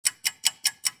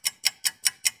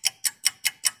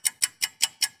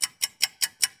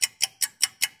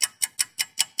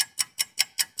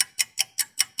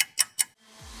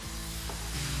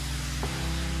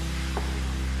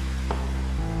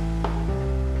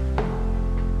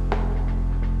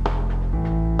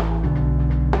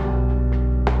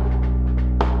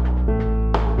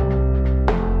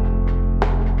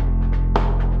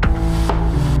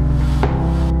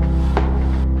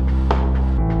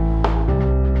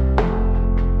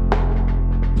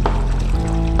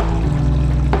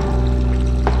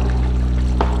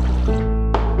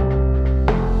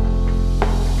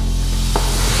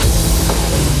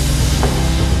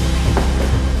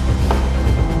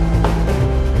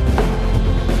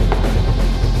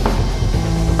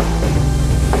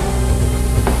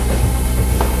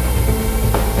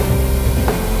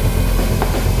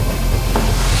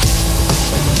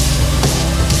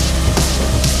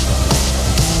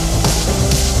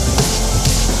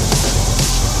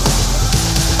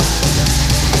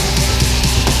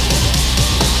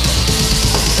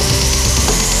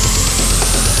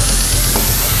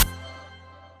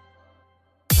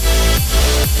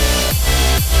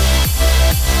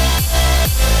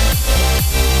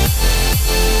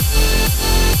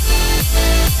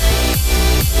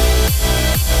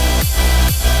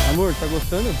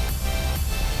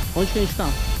Onde que a gente tá?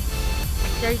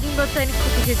 Jardim Botânico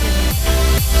do Rio de Janeiro.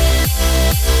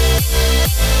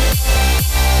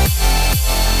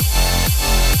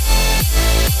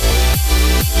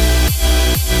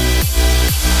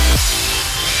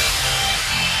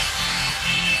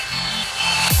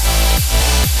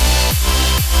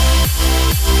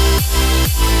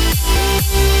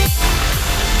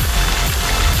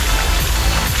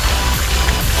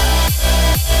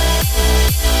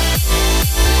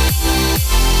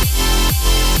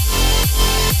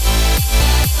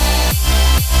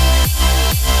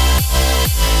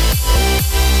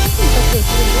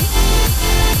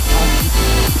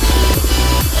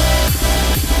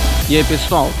 E aí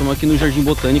pessoal, estamos aqui no Jardim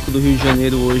Botânico do Rio de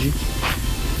Janeiro hoje.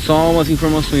 Só umas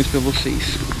informações para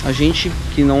vocês. A gente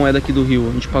que não é daqui do Rio,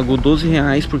 a gente pagou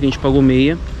R$12 porque a gente pagou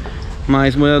meia.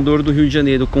 Mas morador do Rio de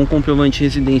Janeiro com comprovante de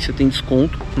residência tem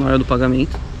desconto na hora do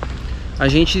pagamento. A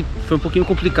gente foi um pouquinho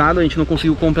complicado, a gente não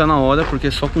conseguiu comprar na hora porque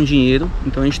é só com dinheiro.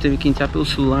 Então a gente teve que entrar pelo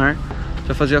celular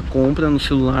para fazer a compra no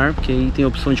celular, porque aí tem a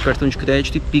opção de cartão de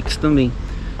crédito e Pix também.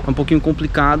 É um pouquinho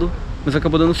complicado, mas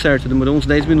acabou dando certo, demorou uns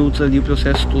 10 minutos ali o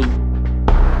processo todo.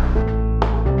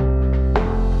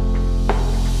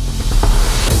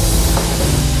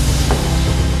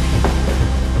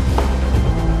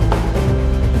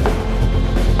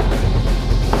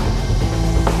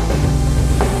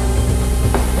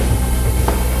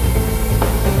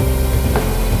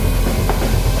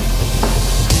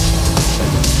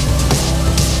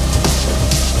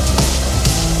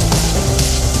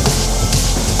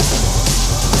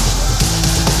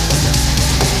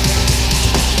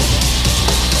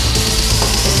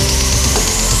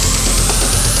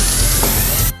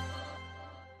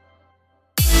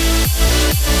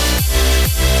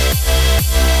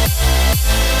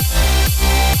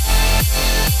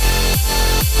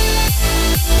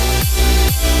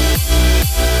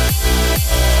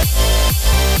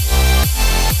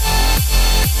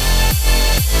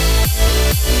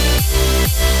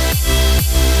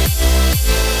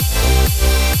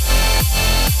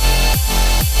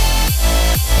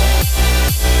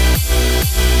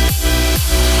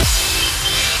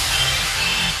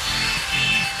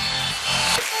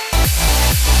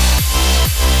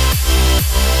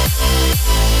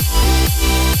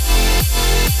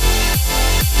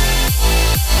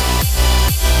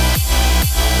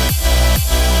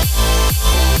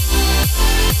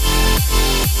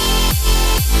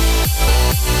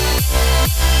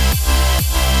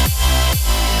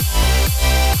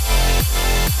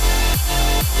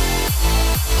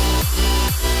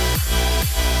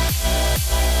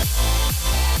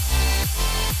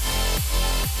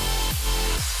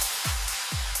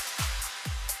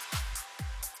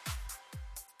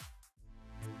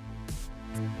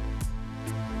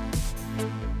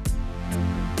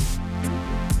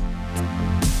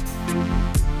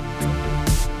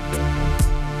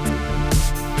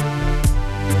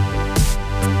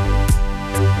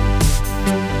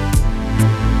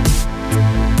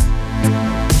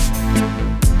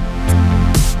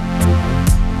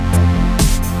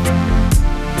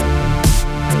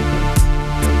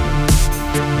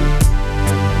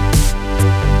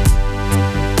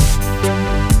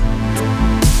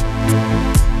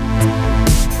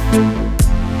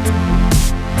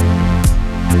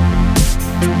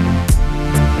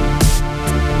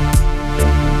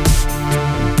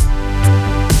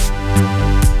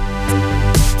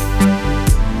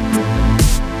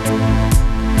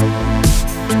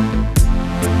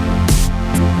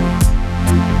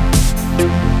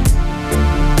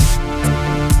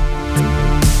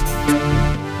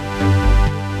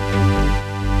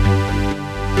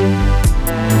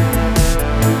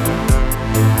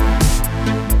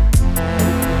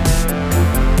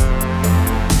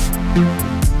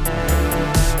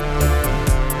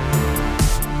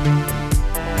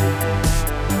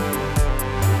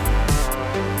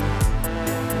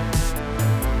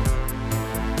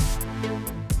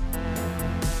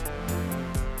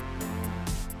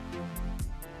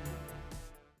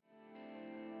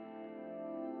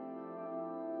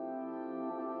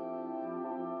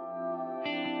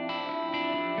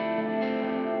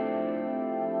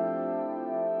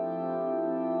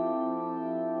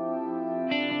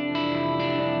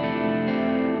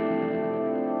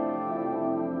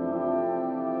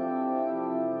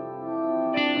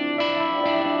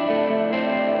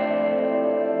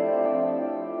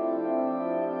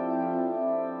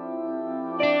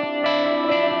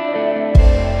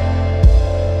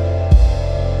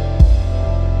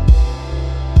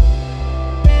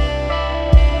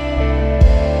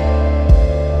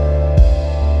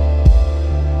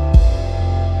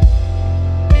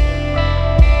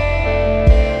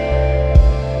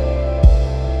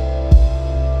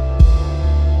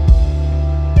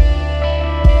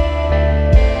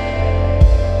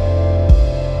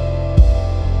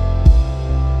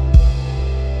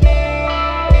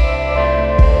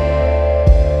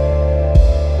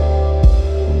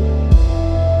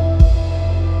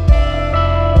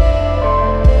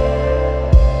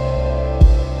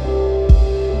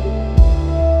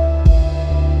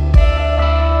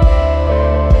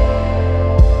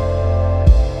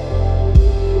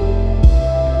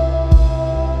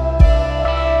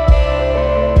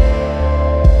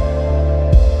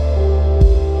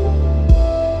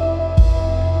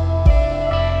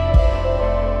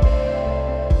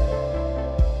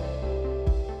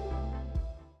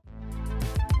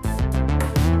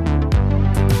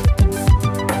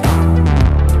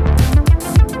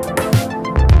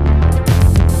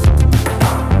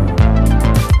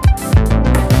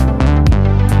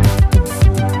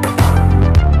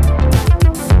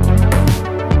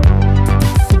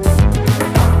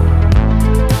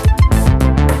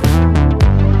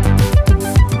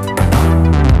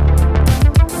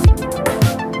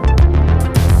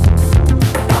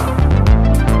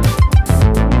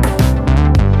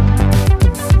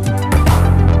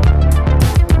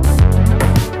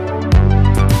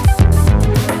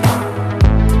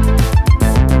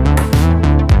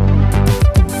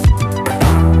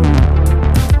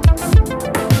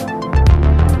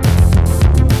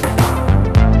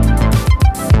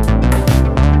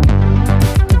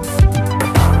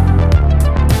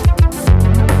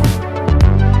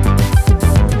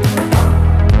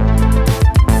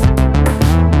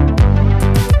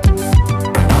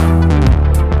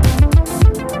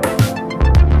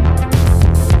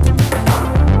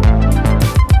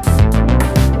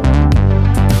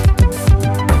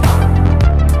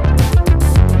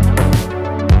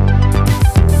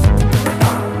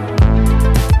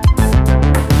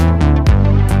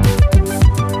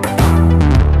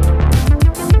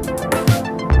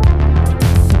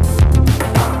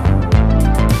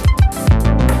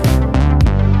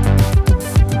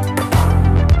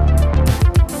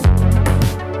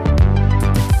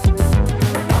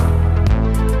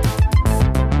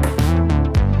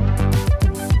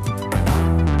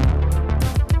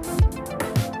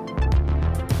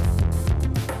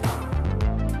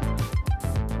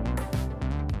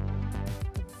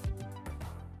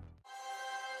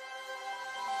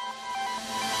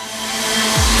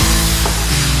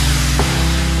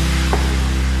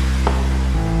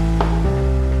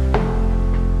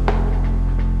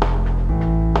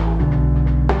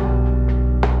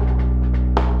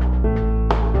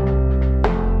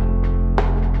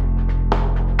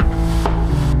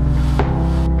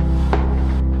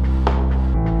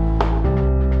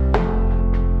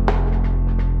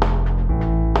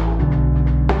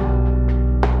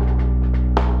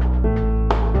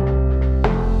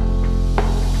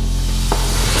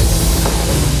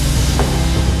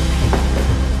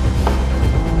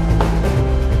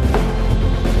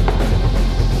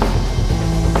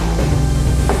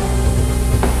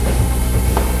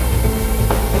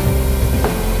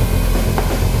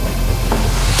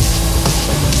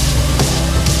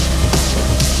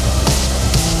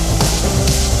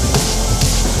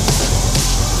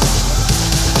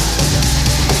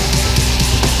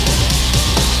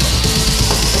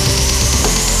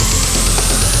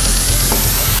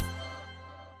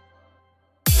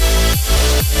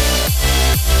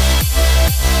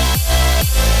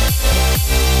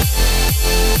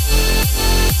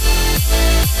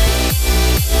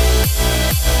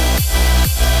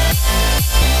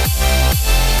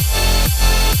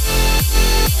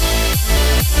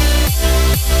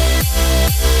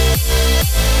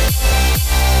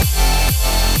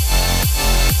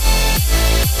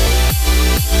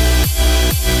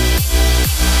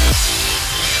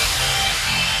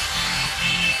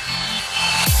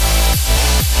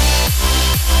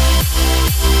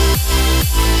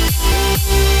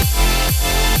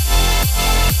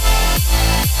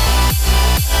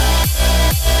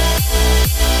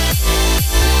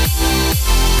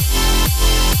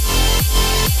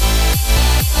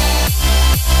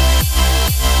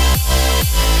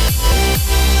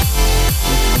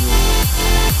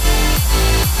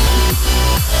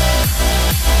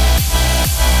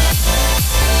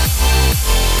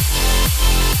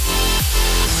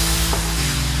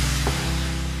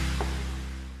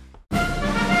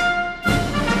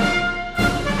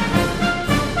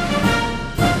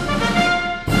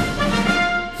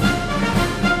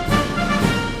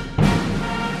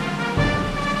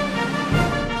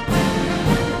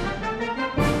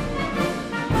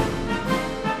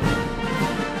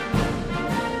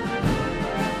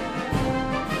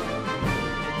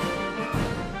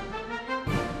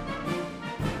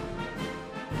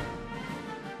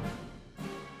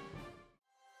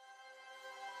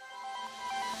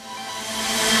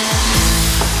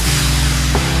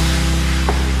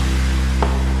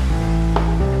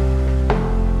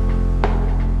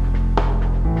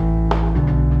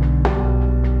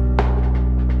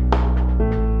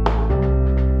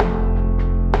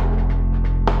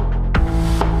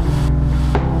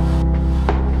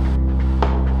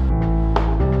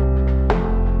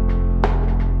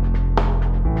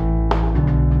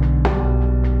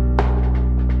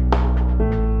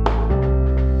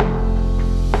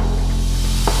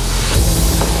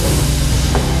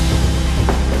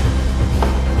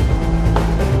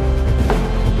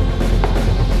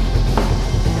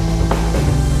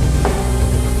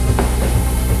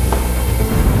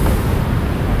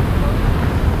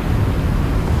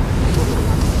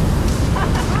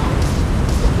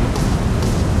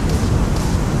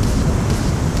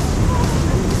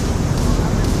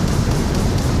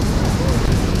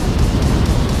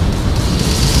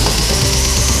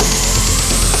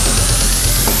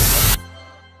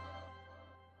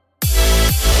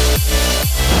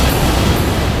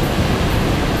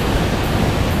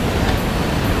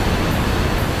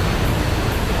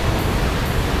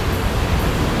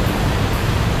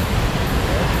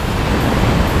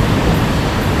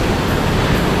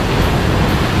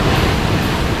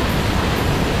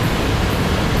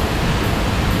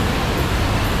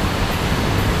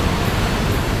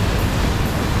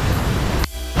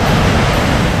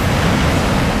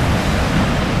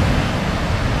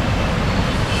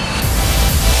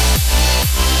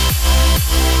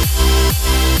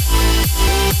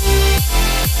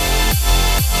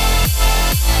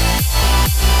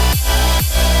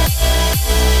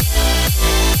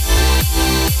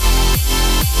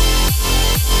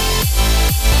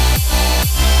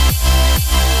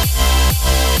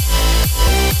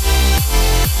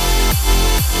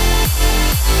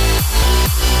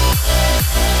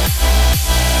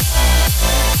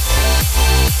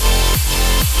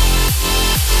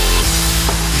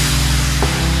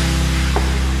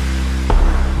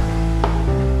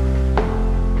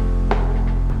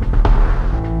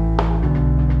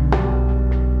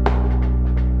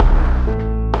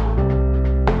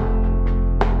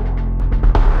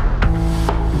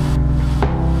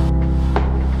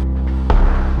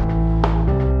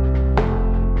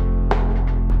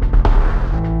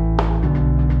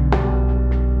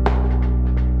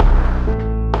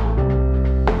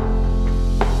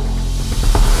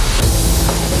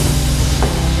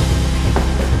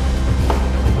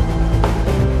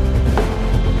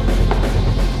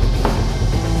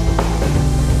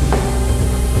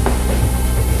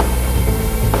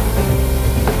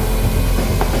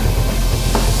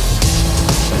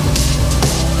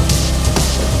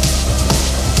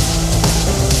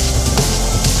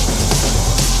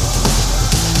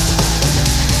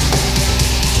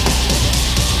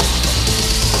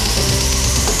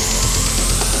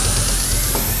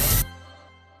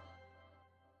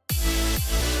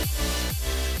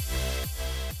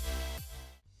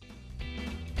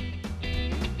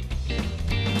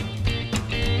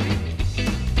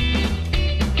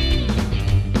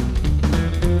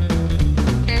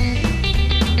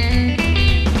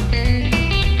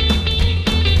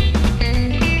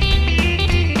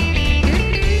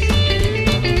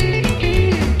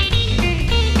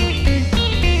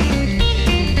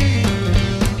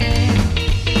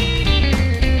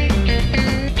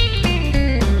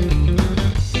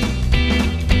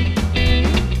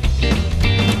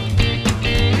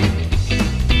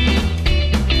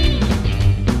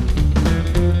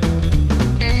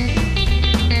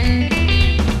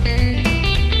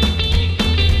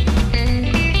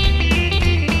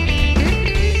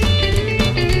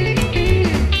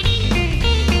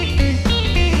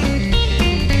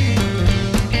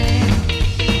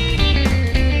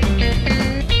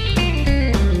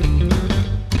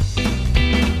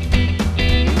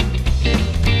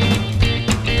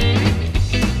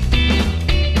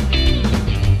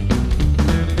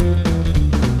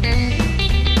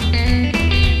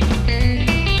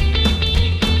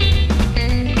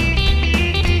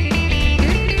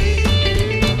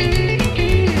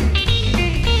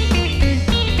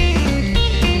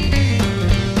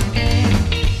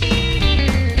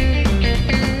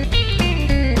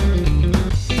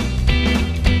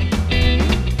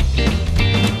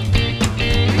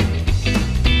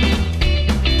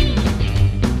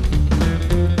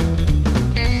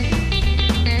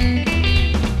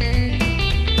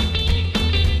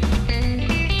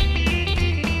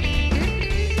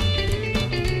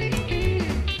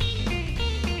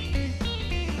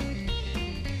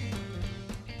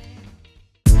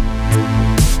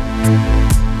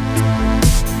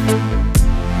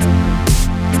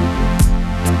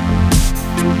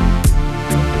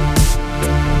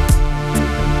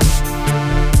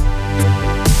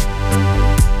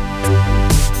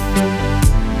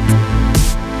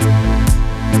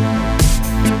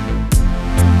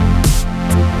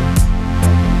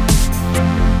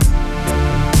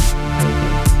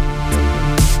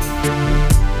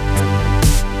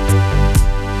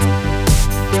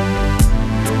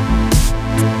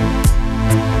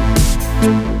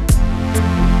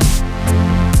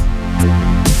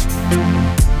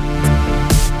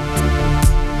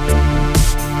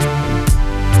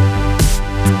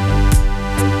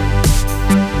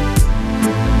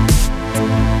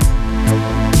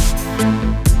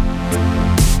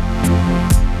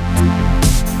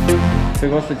 Você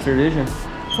gosta de cerveja?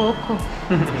 Pouco.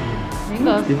 Nem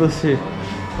gosto. E você?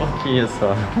 Pouquinho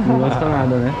só. Não gosta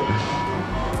nada, né?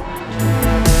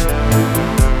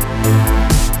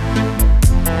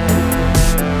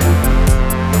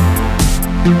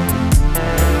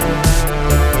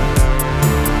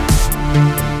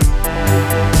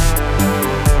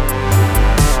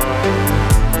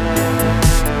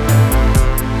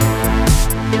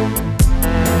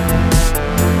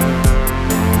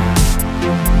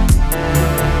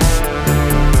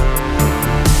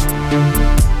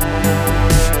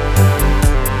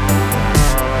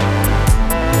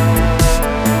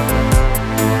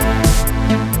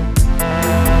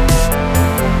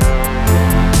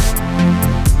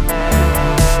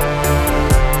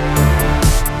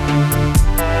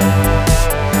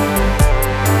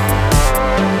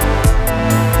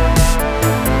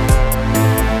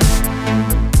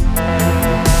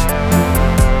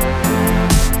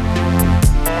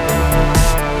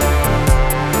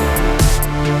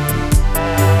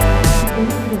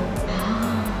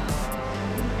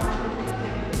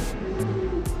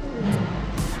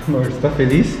 Amor, você tá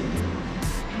feliz?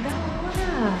 Da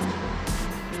hora!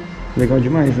 Legal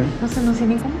demais, né? Nossa, eu não sei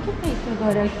nem como que é feito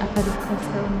agora a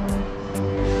fabricação.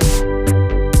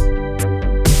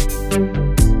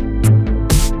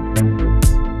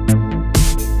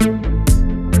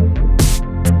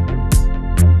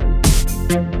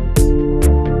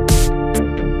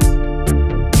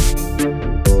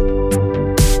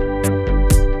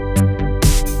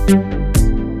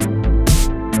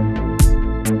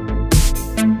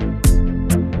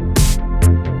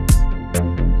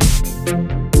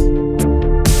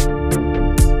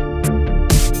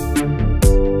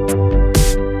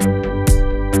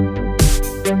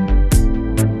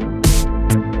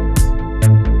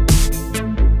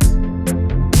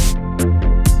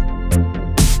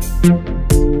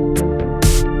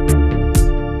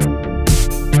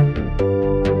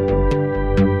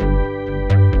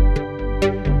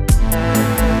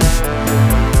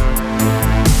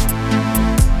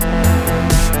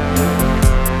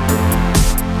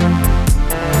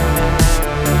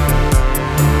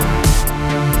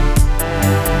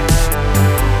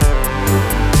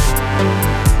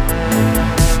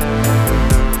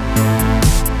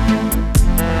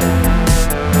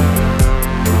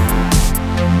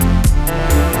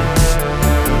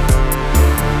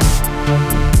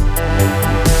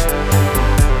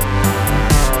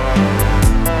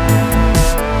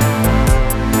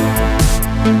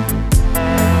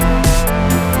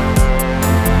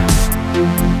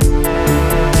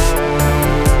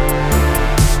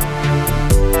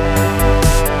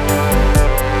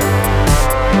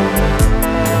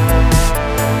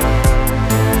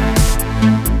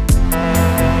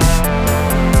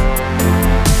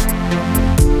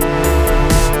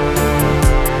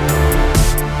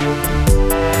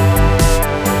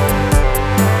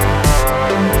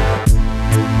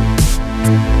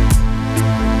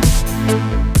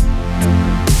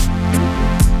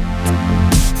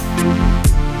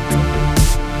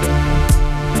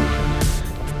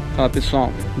 Fala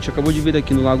pessoal, a gente acabou de vir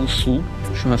aqui no Lago Sul,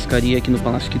 churrascaria aqui no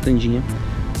Palácio Quitandinha.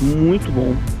 Muito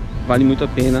bom, vale muito a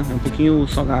pena. É um pouquinho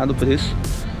salgado o preço,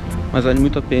 mas vale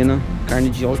muito a pena. Carne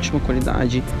de ótima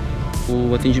qualidade,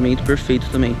 o atendimento perfeito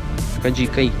também. Fica a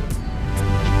dica aí.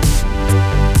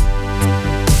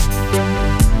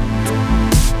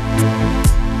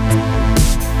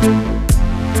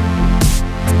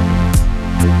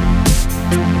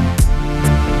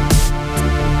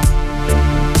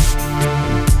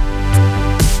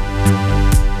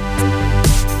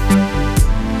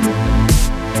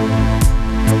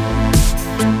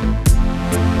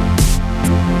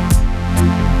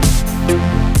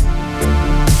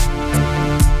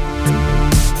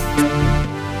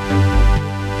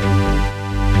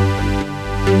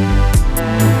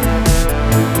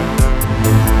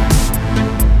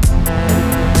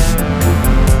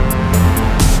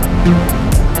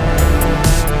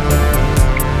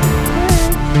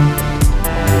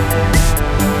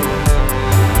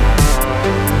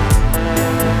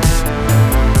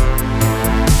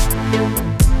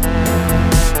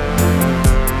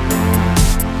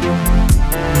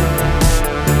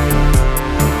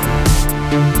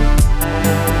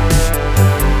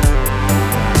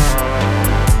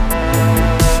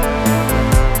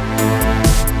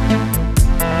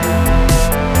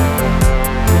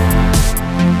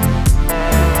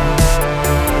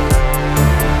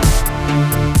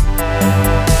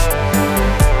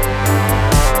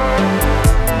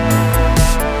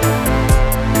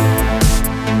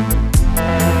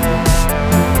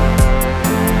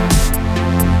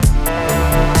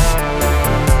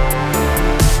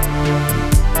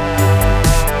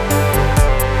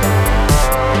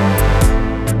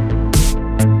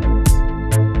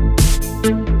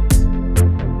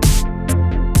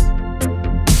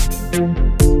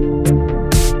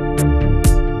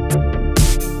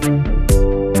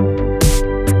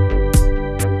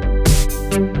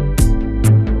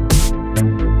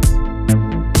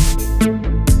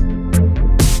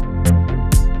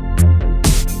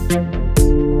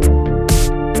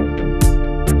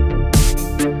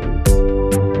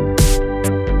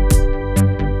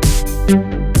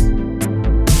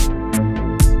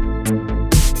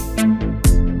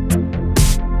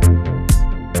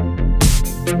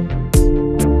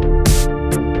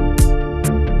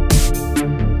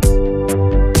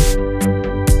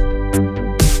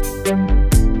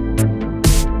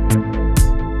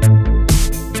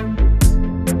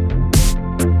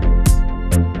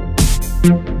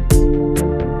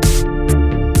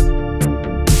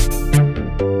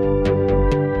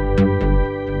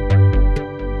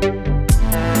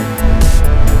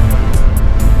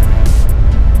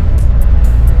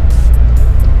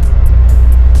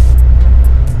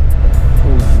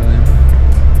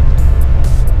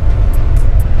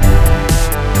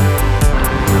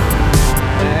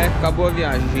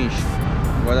 viagem, gente.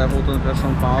 Agora voltando pra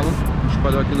São Paulo. A gente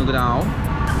parou aqui no Graal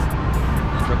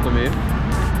pra comer.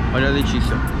 Olha a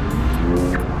Letícia.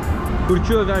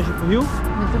 Curtiu a viagem pro Rio?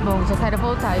 Muito bom, já quero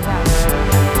voltar já.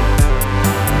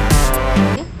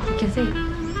 O que sei?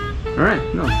 Alright,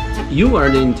 no. You are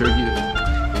the interview.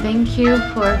 Thank you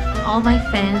for all my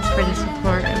fans for the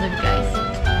support. I